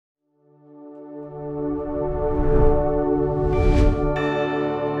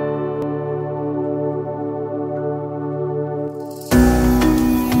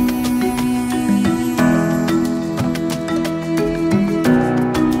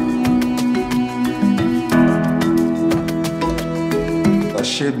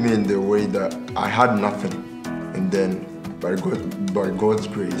shaped me in the way that I had nothing. And then by God's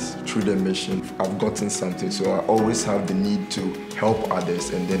grace, through the mission, I've gotten something. So I always have the need to help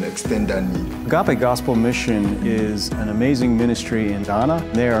others and then extend that need. Agape Gospel Mission is an amazing ministry in Ghana.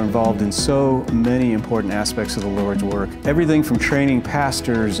 They are involved in so many important aspects of the Lord's work. Everything from training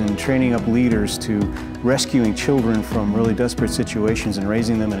pastors and training up leaders to rescuing children from really desperate situations and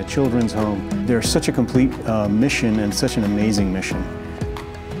raising them in a children's home. They're such a complete mission and such an amazing mission.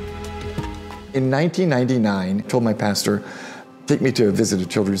 In 1999, I told my pastor, take me to visit a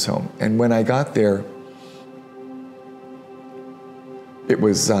children's home. And when I got there, it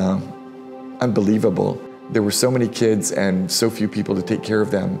was unbelievable. There were so many kids and so few people to take care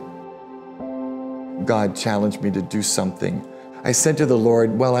of them. God challenged me to do something. I said to the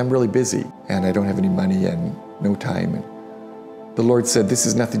Lord, well, I'm really busy and I don't have any money and no time. And the Lord said, this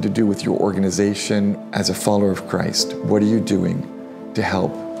has nothing to do with your organization as a follower of Christ. What are you doing to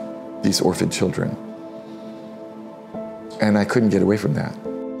help these orphan children? And I couldn't get away from that.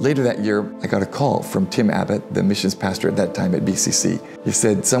 Later that year, I got a call from Tim Abbott, the missions pastor at that time at BCC. He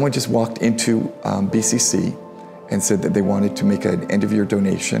said, someone just walked into BCC and said that they wanted to make an end-of-year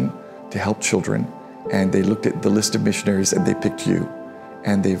donation to help children. And they looked at the list of missionaries and they picked you.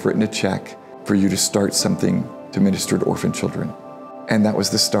 And they've written a check for you to start something to minister to orphan children. And that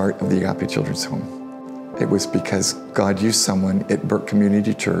was the start of the Agape Children's Home. It was because God used someone at Burke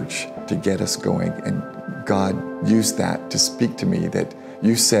Community Church to get us going. And God used that to speak to me that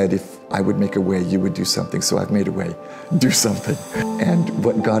you said if I would make a way, you would do something. So I've made a way, do something. And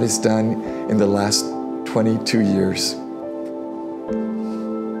what God has done in the last 22 years,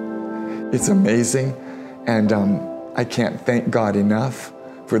 it's amazing. And I can't thank God enough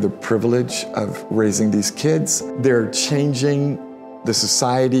for the privilege of raising these kids. They're changing the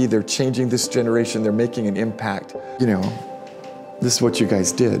society, they're changing this generation, they're making an impact. You know, this is what you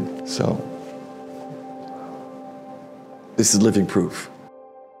guys did, so this is living proof.